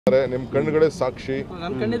ನಿಮ್ಮ ಕಣ್ಣುಗಳೇ ಸಾಕ್ಷಿ.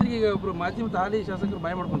 ನನ್ನ ಕಣ್ಣೆದುರಿಗೆ ಈಗ ಒಬ್ರು ಮಾಜಿ ಮತ್ತು ಹಾಲಿ ಶಾಸಕರು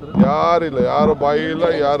ಬಾಯಿ ಮಾಡ್ಕೊಂಡ್ರು. ಯಾರಿಲ್ಲ, ಯಾರು ಬಾಯಿ ಇಲ್ಲ,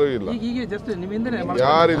 ಯಾರು ಇಲ್ಲ, ಈಗ ಜಸ್ಟ್ ನಿಮ್ಮಿಂದನೇ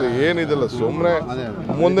ಯಾರಿಲ್ಲ, ಏನಿದಿಲ್ಲ. ಸುಮ್ಮನೆ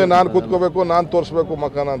ಮುಂದೆ ನಾನು ಕೂತ್ಕೋಬೇಕು, ನಾನು ತೋರಿಸ್ಬೇಕು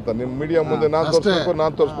ಮಕಾನ ಅಂತ. ನಿಮ್ಮ ಮೀಡಿಯಾ ಮುಂದೆ ನಾನು ತೋರಿಸ್ಬೇಕು,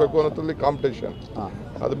 ನಾನು ತೋರಿಸ್ಬೇಕು ಅನ್ನೋದ್ರಲ್ಲಿ ಕಾಂಪಿಟೇಷನ್.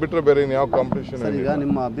 ಅದು ಬಿಟ್ಟರೆ ಬೇರೆ ಯಾವ ಕಾಂಪಿಟೇಷನ್. ಈಗ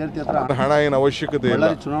ನಿಮ್ಮ ಅಭ್ಯರ್ಥಿ ಹತ್ರ ಹಣ ಏನು ಅವಶ್ಯಕತೆ ಇಲ್ಲ.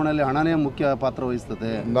 ಚುನಾವಣೆಯಲ್ಲಿ ಹಣನೇ ಮುಖ್ಯ ಪಾತ್ರ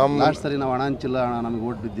ವಹಿಸ್ತದೆ. ಲಾಸ್ಟ್ ಸರಿ ನಾವು ಹಣ ಹಂಚಿಲ್ಲ, ಹಣ ನಮಗೆ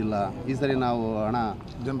ಓಟ್ ಬಿದ್ದಿಲ್ಲ. ಈ ಸರಿ ನಾವು ಹಣ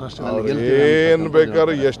ಏನು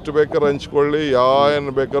ಬೇಕಾದ್ರೂ ಎಷ್ಟು ಬೇಕಾದ್ರೂ ಹಂಚ್ಕೊಳ್ಳಿ,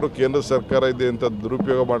 ಏನು ಬೇಕಾದ್ರೂ ಕೇಂದ್ರ ಸರ್ಕಾರ ಇದೆ ಅಂತ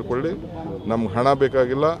ದುರುಪಯೋಗ ಮಾಡ್ಕೊಳ್ಳಿ. ನಮ್ಗೆ ಹಣ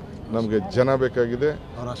ಬೇಕಾಗಿಲ್ಲ, ನಮಗೆ ಜನ ಬೇಕಾಗಿದೆ,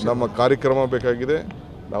 ನಮ್ಮ ಕಾರ್ಯಕ್ರಮ ಬೇಕಾಗಿದೆ,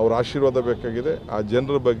 ಅವ್ರ ಆಶೀರ್ವಾದ ಬೇಕಾಗಿದೆ. ಆ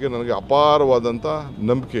ಜನರ ಬಗ್ಗೆ ನನಗೆ ಅಪಾರವಾದಂಥ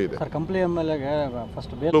ನಂಬಿಕೆ ಇದೆ.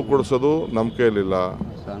 ಕೊಡಿಸೋದು ನಮ್ಮ ಕೈಯಲ್ಲಿಲ್ಲ,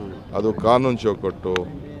 ಅದು ಕಾನೂನು ಚೌಕಟ್ಟು.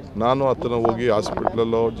 ನಾನು ಆತನ ಹೋಗಿ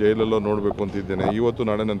ಹಾಸ್ಪಿಟ್ಲಲ್ಲೋ ಜೈಲಲ್ಲೋ ನೋಡಬೇಕು ಅಂತಿದ್ದೇನೆ. ಇವತ್ತು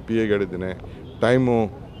ನಾಳೆ ನಾನು PA ಹೇಳಿದ್ದೇನೆ, ಟೈಮು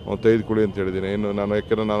ತೆಗೆದುಕೊಳ್ಳಿ ಅಂತ ಹೇಳಿದ್ದೀನಿ. ಇನ್ನು ನಾನು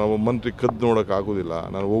ಯಾಕೆಂದರೆ ನಾನು ಮಂತ್ರಿ ಕದ್ದು ನೋಡೋಕೆ ಆಗೋದಿಲ್ಲ,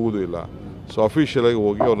 ನಾನು ಹೋಗೋದು ಇಲ್ಲ. ಸೊ ಅಫಿಷಿಯಲಾಗಿ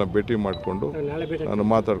ಹೋಗಿ ಅವ್ರನ್ನ ಭೇಟಿ ಮಾಡಿಕೊಂಡು ನಾನು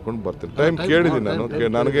ಮಾತಾಡ್ಕೊಂಡು ಬರ್ತೀನಿ. ಟೈಮ್ ಕೇಳಿದ್ದೀನಿ ನಾನು.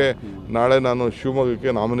 ನನಗೆ ನಾಳೆ ನಾನು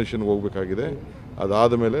ಶಿವಮೊಗ್ಗಕ್ಕೆ ನಾಮಿನೇಷನ್ಗೆ ಹೋಗಬೇಕಾಗಿದೆ.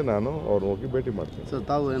 ಅದಾದ ಮೇಲೆ ನಾನು ಅವ್ರು ಹೋಗಿ ಭೇಟಿ ಮಾಡ್ತೀನಿ. ಸರ್,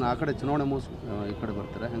 ತಾವು ಏನು ಆ ಕಡೆ ಚುನಾವಣೆ ಮುಗಿಸ್ ಈ ಕಡೆ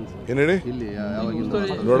ಬರ್ತಾರೆ ಏನು ಹೇಳಿ? ಇಲ್ಲಿ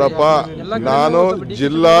ನೋಡಪ್ಪ, ನಾನು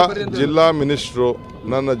ಜಿಲ್ಲಾ ಮಿನಿಸ್ಟ್ರು.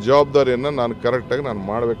 ನನ್ನ ಜವಾಬ್ದಾರಿಯನ್ನು ನಾನು ಕರೆಕ್ಟಾಗಿ ನಾನು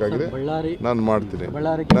ಮಾಡಬೇಕಾಗಿದೆ, ನಾನು ಮಾಡ್ತೀನಿ.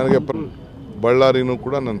 ನನಗೆ ಬಳ್ಳಾರಿನೂ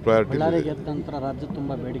ಕೂಡ ನನ್ನ ಪ್ರಯಾರಿಟಿ.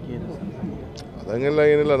 ಅದಂಗೆಲ್ಲ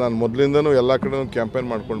ಏನಿಲ್ಲ, ನಾನು ಮೊದಲಿಂದನೂ ಎಲ್ಲ ಕಡೆನೂ ಕ್ಯಾಂಪೇನ್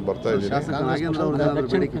ಮಾಡ್ಕೊಂಡು ಬರ್ತಾ ಇದ್ದೀನಿ.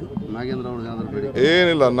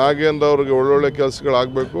 ಏನಿಲ್ಲ, ನಾಗೇಂದ್ರ ಅವ್ರಿಗೆ ಒಳ್ಳೊಳ್ಳೆ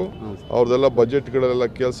ಕೆಲಸಗಳಾಗಬೇಕು. ಅವ್ರದ್ದೆಲ್ಲ ಬಜೆಟ್ಗಳೆಲ್ಲ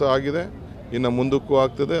ಕೆಲಸ ಆಗಿದೆ, ಇನ್ನು ಮುಂದಕ್ಕೂ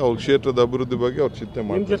ಆಗ್ತದೆ. ಅವ್ರ ಕ್ಷೇತ್ರದ ಅಭಿವೃದ್ಧಿ ಬಗ್ಗೆ ಅವ್ರು ಚಿಂತೆ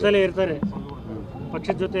ಮಾಡ್ತಾರೆ.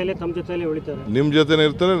 ಪಕ್ಷದ ಜೊತೆಯಲ್ಲಿ ತಮ್ಮ ಜೊತೆಯಲ್ಲಿ ಉಳಿತಾರೆ. ನಿಮ್ಮ ಜೊತೆನೇ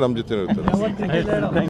ಇರ್ತಾರೆ, ನಮ್ಮ ಜೊತೆನೇ ಇರ್ತಾರೆ.